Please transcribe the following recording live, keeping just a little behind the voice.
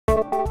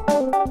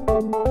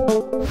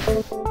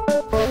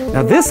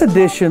Now this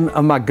edition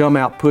of my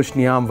Gumout Push in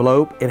the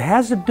Envelope, it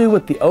has to do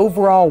with the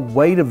overall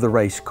weight of the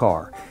race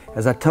car.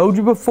 As I told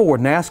you before,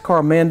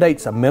 NASCAR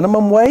mandates a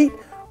minimum weight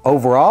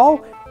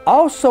overall,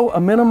 also a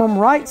minimum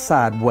right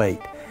side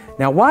weight.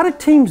 Now why do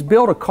teams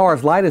build a car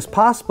as light as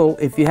possible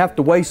if you have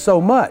to weigh so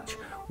much?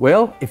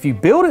 Well, if you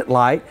build it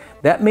light,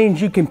 that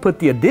means you can put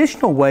the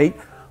additional weight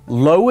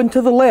low and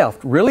to the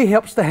left. Really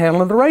helps the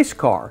handling of the race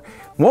car.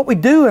 What we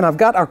do, and I've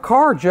got our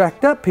car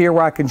jacked up here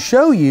where I can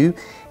show you,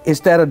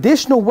 is that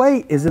additional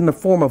weight is in the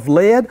form of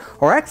lead,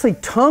 or actually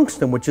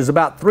tungsten, which is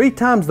about 3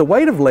 times the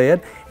weight of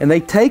lead, and they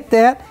take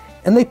that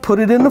and they put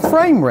it in the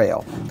frame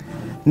rail.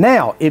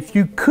 Now, if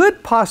you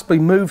could possibly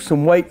move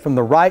some weight from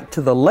the right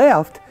to the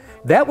left,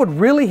 that would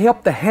really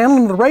help the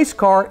handling of the race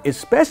car,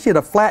 especially at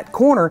a flat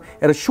corner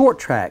at a short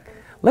track.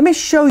 Let me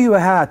show you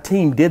how a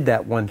team did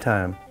that one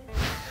time.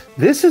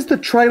 This is the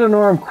trailing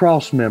arm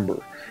cross member.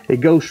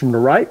 It goes from the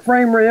right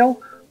frame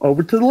rail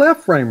over to the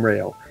left frame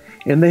rail.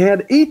 And they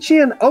had each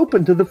end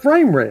open to the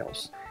frame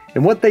rails.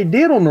 And what they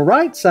did on the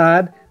right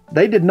side,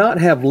 they did not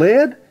have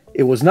lead,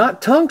 it was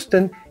not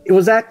tungsten, it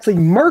was actually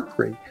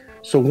mercury.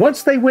 So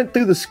once they went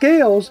through the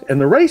scales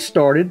and the race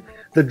started,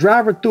 the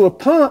driver threw a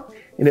pump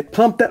and it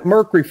pumped that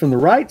mercury from the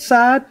right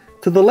side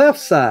to the left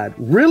side.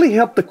 Really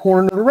helped the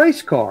corner of the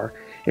race car.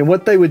 And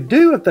what they would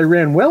do if they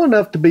ran well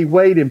enough to be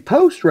weighed in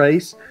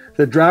post-race,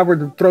 the driver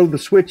would throw the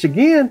switch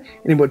again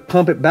and he would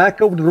pump it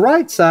back over to the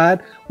right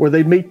side where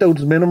they meet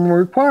those minimum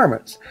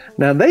requirements.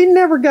 Now they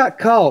never got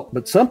caught,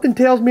 but something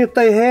tells me if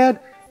they had,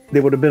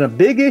 there would have been a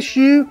big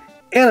issue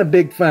and a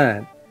big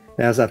fine.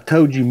 Now, as I've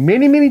told you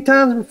many, many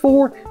times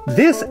before,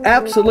 this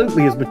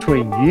absolutely is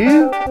between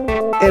you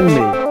and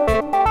me.